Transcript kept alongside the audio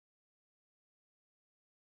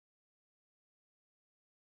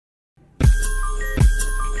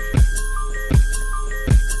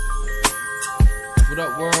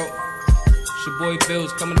boy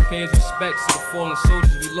BIllz coming to pay his respects to the fallen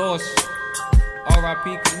soldiers we lost.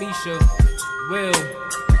 R.I.P Kamisha, Will,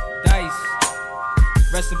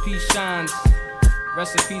 Dice, rest in peace Shines,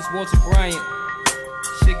 rest in peace Walter Bryant.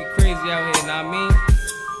 Shit get crazy out here, know what I mean?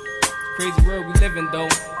 Crazy world we live in though.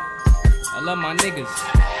 I love my niggas.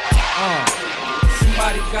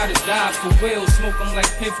 Somebody gotta die for Will. Smoke them like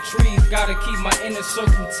piff trees. Gotta keep my inner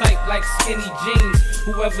circle tight like skinny jeans.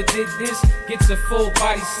 Whoever did this gets a full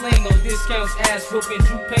body sling. No discounts, ass whooping.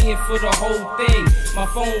 You paying for the whole thing. My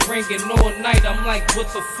phone ringing all night. I'm like, what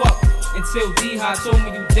the fuck? Until D-Hot told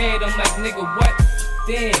me you dead. I'm like, nigga, what?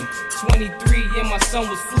 Damn, 23, yeah, my son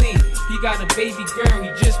was fleeing. He got a baby girl, he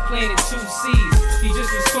just planted 2 seeds. He just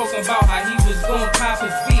was talking about how he was gon' cop his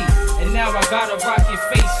feet. And now I gotta rock your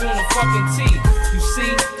face on the fucking tee. You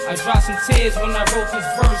see, I dropped some tears when I wrote this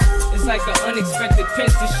verse. It's like an unexpected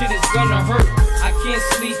pinch, this shit is gonna hurt. I can't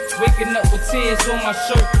sleep, waking up with tears on my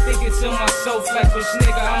shirt. Thinking to myself like, which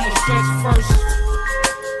nigga I'ma stretch first.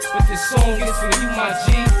 But this song is for you, my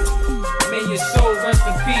G. May your soul rest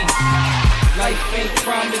in peace. Life ain't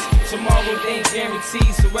promised, tomorrow ain't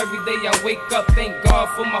guaranteed. So every day I wake up, thank God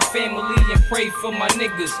for my family and pray for my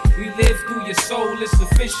niggas. We live through your soul, it's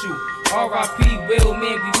official. R.I.P. Will,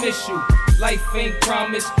 man, we miss you. Life ain't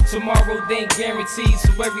promised, tomorrow ain't guaranteed.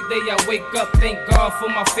 So every day I wake up, thank God for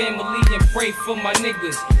my family and pray for my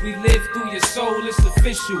niggas. We live through your soul, it's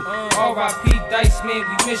official. R.I.P. Dice, man,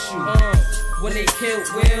 we miss you. When they killed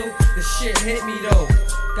Will, the shit hit me though.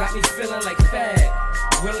 Got me feeling like Fag.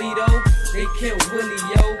 Willie though, they killed Willie,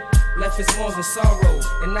 yo. Left his moms in sorrow.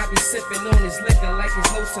 And I be sipping on his liquor like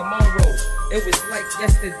it's no tomorrow. It was like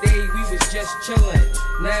yesterday, we was just chillin'.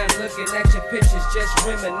 Now I'm looking at your pictures, just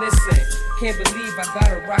reminiscing. Can't believe I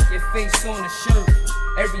gotta rock your face on the shirt.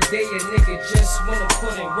 Every day a nigga just wanna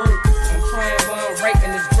put in work. I'm trying while I'm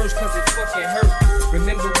writing this verse cause it fucking hurt.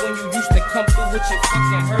 Remember when you used to come through with your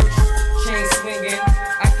fucking hurts? Chain swinging,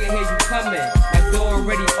 I can hear you coming. My door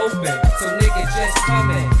already open, so nigga just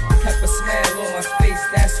coming. Kept a smile on my face,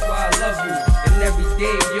 that's why I love you. And every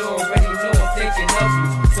day you already know I'm thinking of you.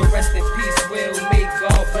 So rest in peace, Will, may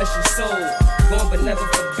God bless your soul. Gone but never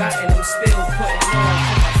forgotten, I'm still putting on.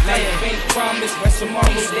 Life ain't promised, but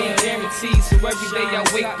tomorrow ain't guaranteed. So every day I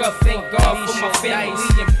wake up, thank God for my family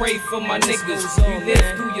and pray for my niggas. You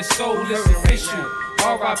live through your soul, it's official.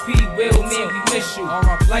 R.I.P. Will, man, we miss you.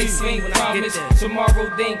 Life ain't promised, tomorrow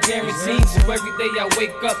ain't guaranteed. So every day I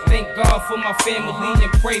wake up, thank God for my family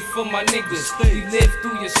and pray for my niggas. You live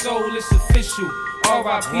through your soul, it's official.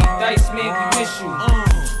 R.I.P. Dice, man, we miss you.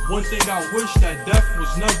 One thing I wish that death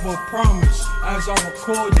was never promised. As I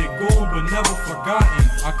record, they gone but never forgotten.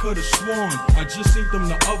 I could've sworn I just seen them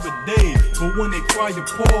the other day. But when they cry, you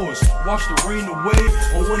pause, watch the rain away.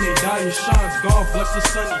 Or when they die, it shines. God bless the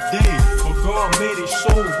sunny day. But God made a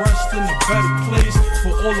soul rest in a better place.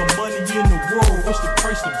 For all the money in the world, what's the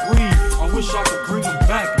price to breathe? I wish I could bring them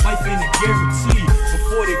back. Life ain't a guarantee.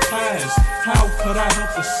 Before they pass, how could I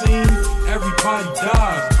help the scene? Everybody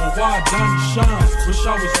dies, but why Donnie shines? Wish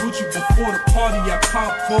I was with you before the party at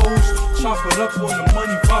Pop Goes. Chop it up on the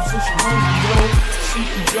money, vibes, social yo. See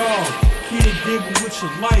through y'all, can't giggle with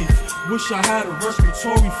your life. Wish I had a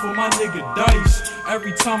respiratory for my nigga Dice.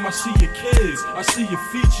 Every time I see your kids, I see your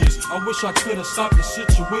features. I wish I could've stopped the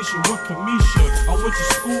situation with Kamisha. I went to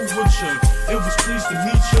school with you, it was pleased to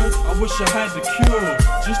meet you. I wish I had the cure,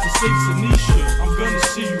 just to save Tanisha. I'm gonna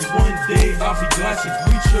see you one day, I'll be glad to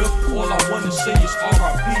greet you. All I wanna say is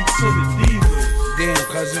R.I.P. to the divas. Damn,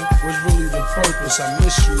 cousin, what's really the purpose? I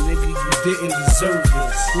miss you, nigga, you didn't deserve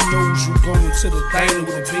this. Who knows you going to the diner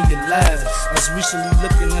would be your last. I was recently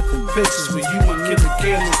looking at the pictures where you and Killer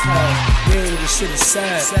Gallus had. Man, this shit is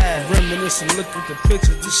sad. Reminiscing, look at the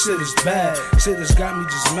pictures, this shit is bad. Shit has got me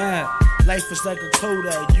just mad. Life is like a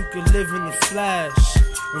Kodak, you can live in a flash.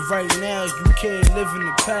 And right now, you can't live in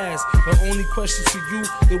the past. The only question to you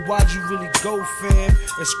is why'd you really go, fam?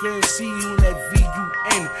 It's great seeing you in that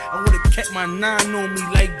VUN. I would've kept my 9 on me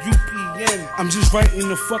like UPN. I'm just writing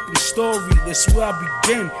the fucking story, that's where I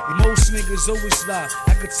begin. And most niggas always lie,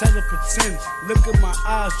 I could tell or pretend. Look at my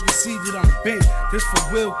eyes, you can see that I'm bent. This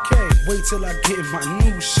for Will K. Wait till I get my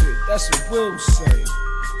new shit, that's what Will say.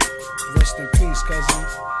 Rest in peace, cousin.